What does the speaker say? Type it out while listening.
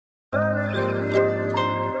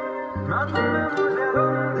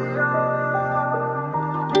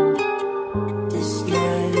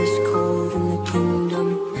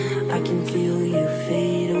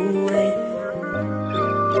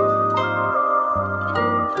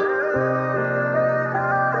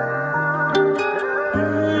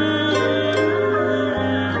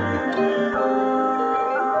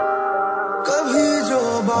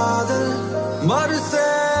बरसे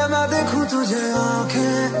मैं देखूं तुझे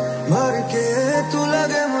आंखें भर के, तू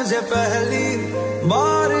लगे मुझे पहली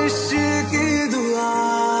बारिश की दुआ।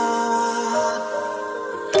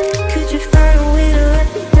 Could you find a way to let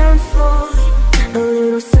me down slowly? A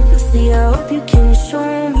little sympathy, I hope you can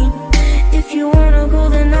show me. If you wanna go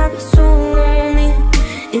then I'll be so lonely.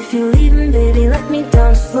 If you're leaving baby let me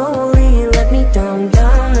down slowly. Let me down,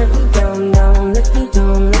 down, let me down, down, let me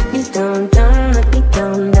down, let me down, down, let me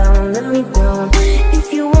down, down, let me down.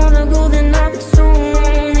 If you wanna go then I'll be so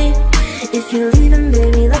lonely. If you're leaving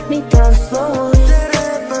baby let me down slowly.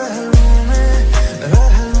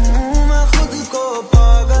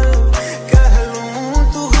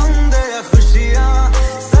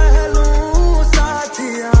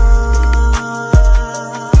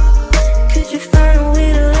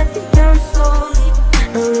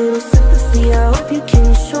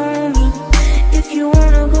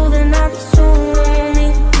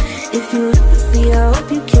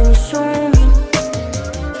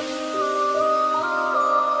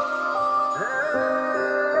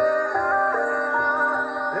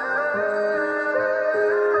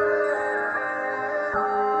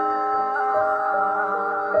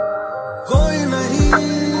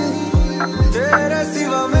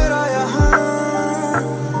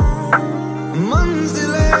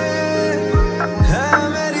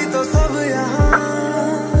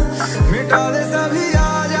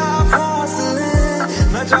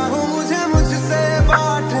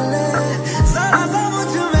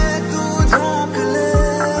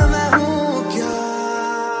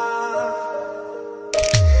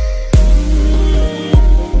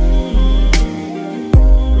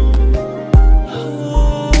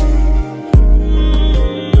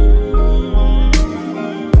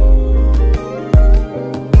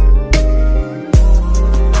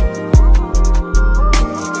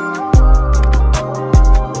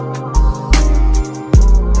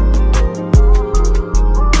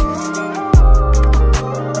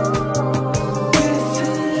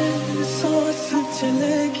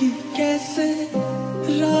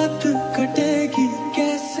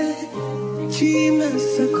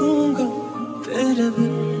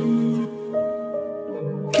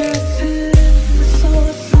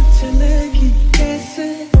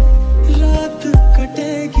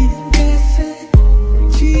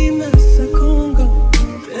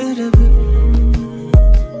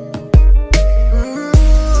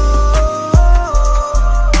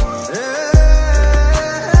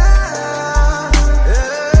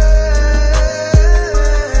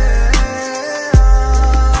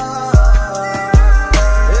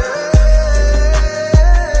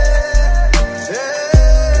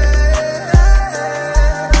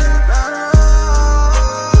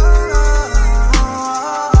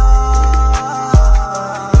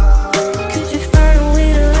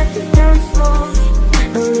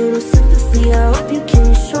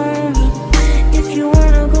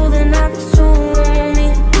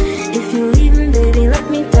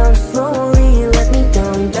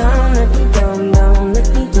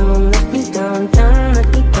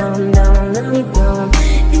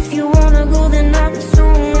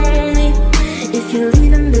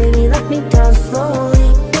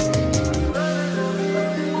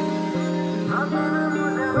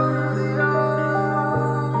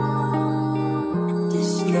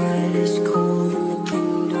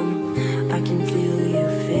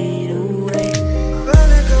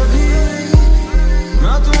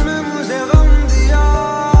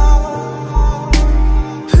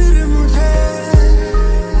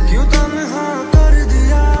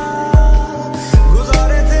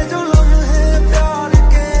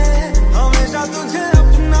 तुझे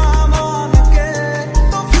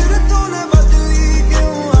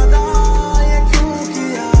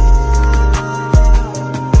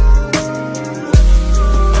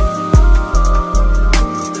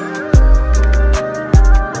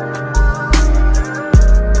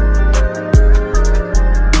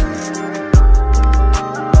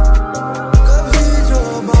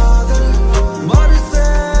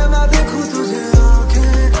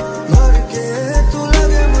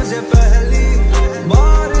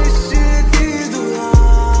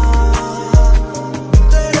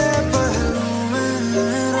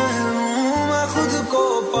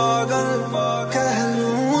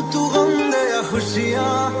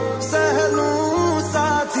खुशियाँ सहलूं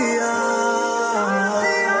साथिया।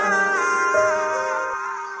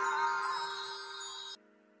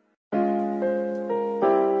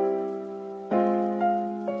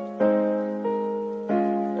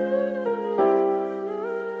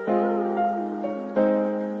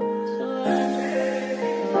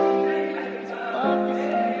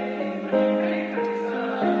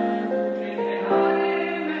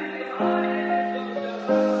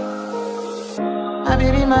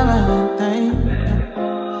 My Valentine,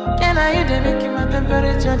 can I hear them making my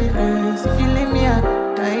temperature rise? If you leave me, I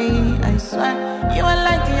die. I swear, you are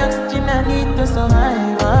like the oxygen I need to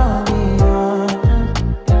survive. I'll be honest,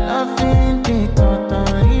 your loving me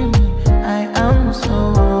totally me. I am so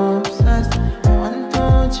obsessed. I want to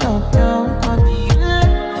chop your body.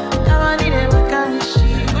 Now I need a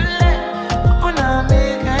vacancy. Open up,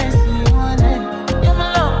 make I see one day. You're my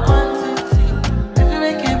love quantity. If you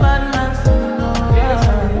make a bad man see no.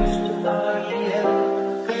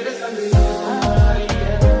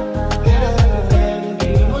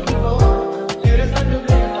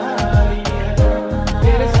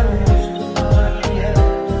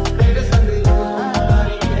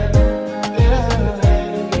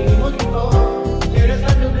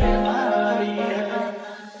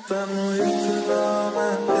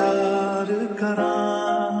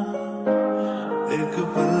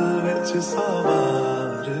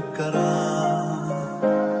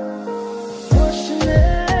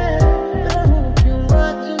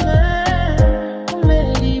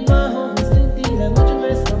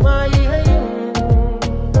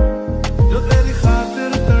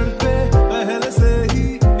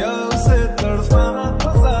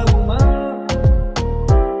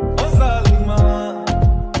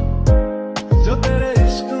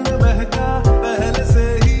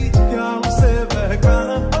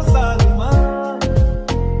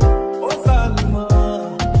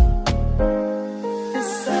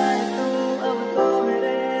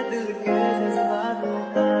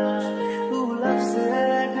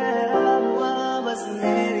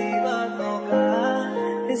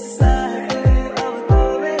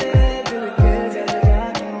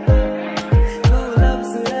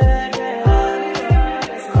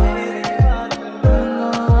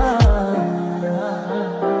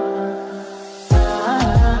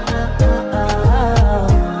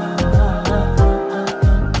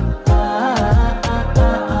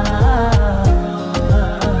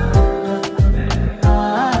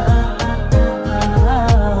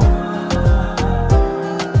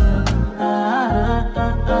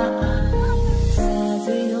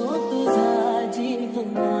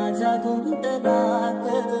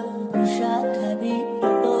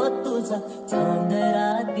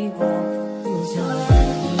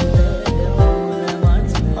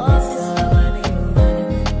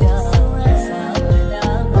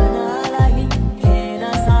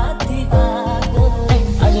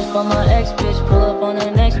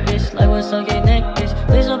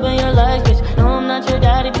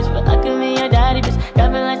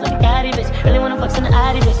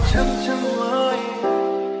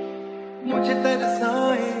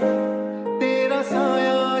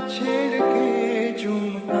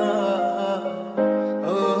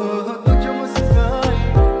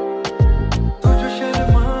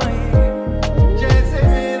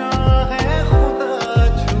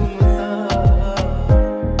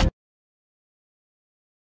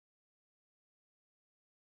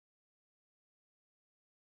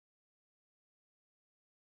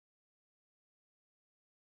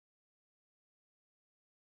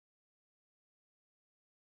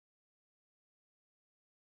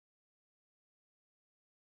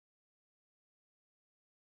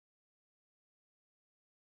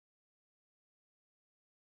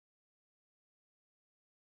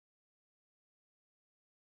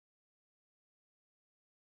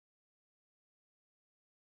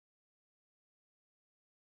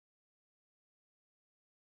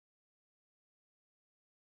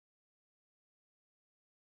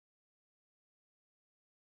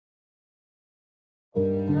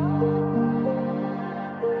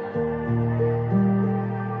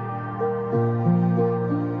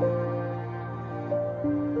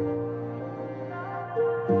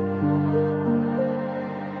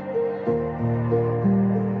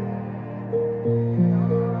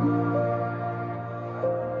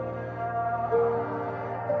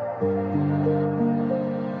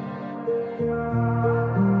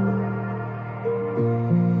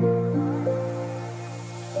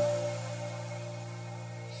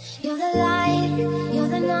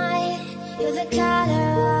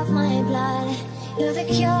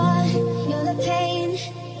 You're the pain,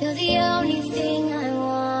 you're the only thing I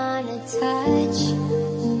wanna touch.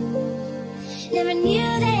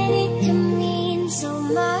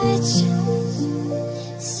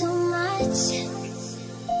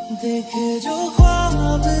 देखे जो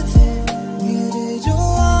ख्वाब थे मेरे जो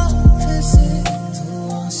आँख से, तू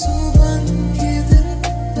आंसू बन के दिल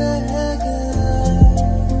बह गया।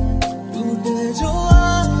 टूटे जो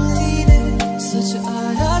आईने सच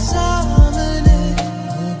आया सामने,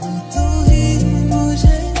 अब तू ही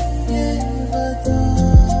मुझे ये बता।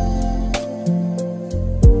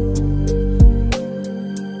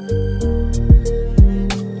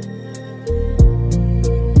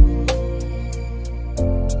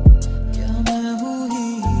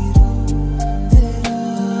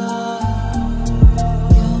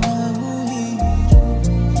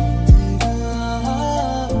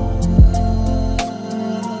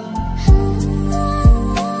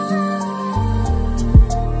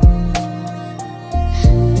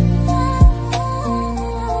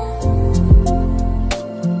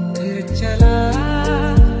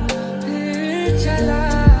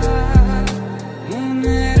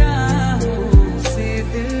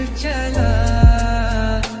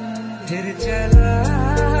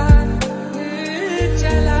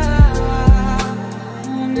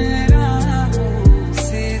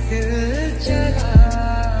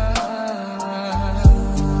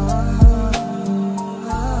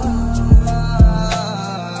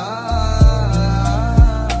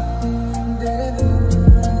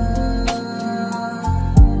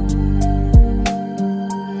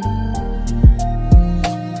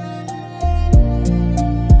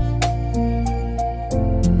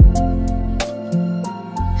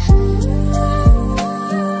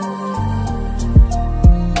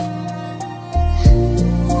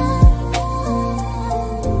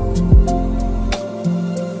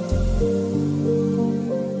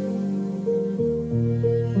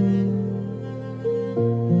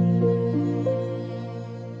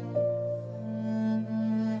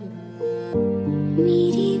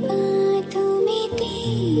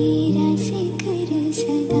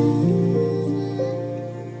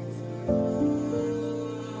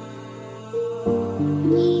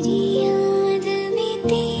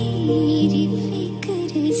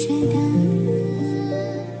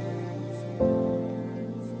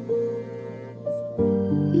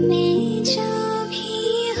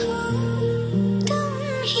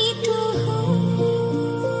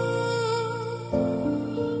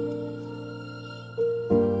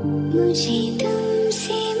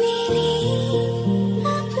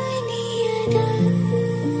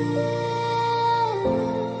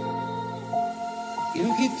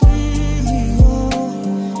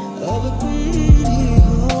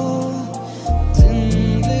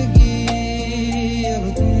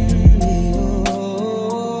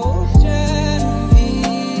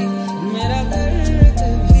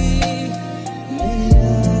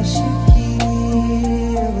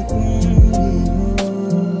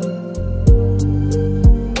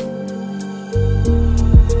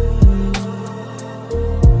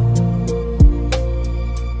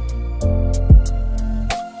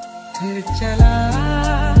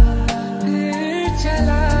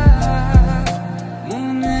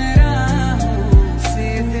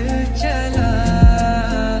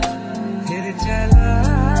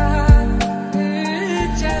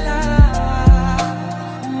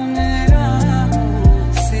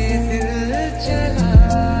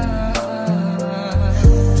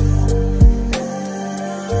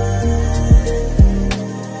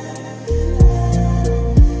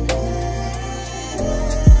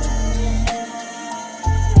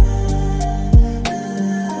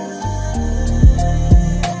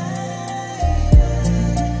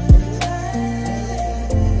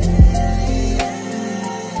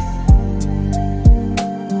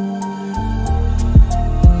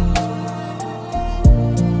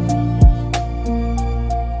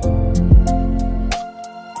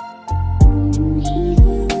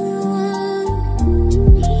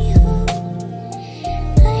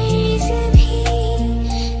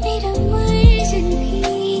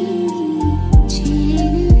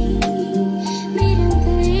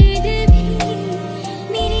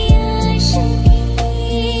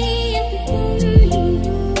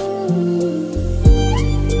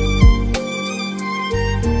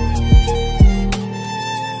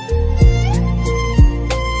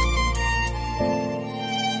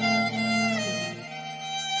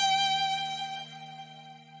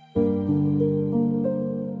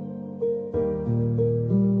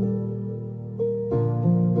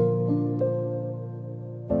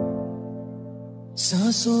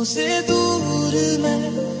 सांसों से दूर मैं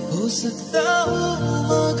हो सकता हूँ,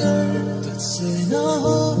 मगर तुझसे ना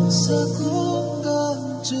हो सकूंगा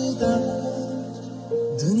जुदा।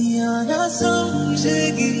 दुनिया ना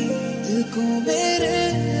समझेगी दिल को मेरे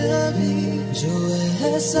अभी, जो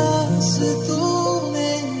एहसास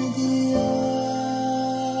तूने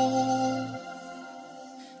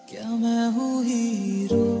क्या मैं हूँ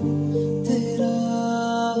हीरो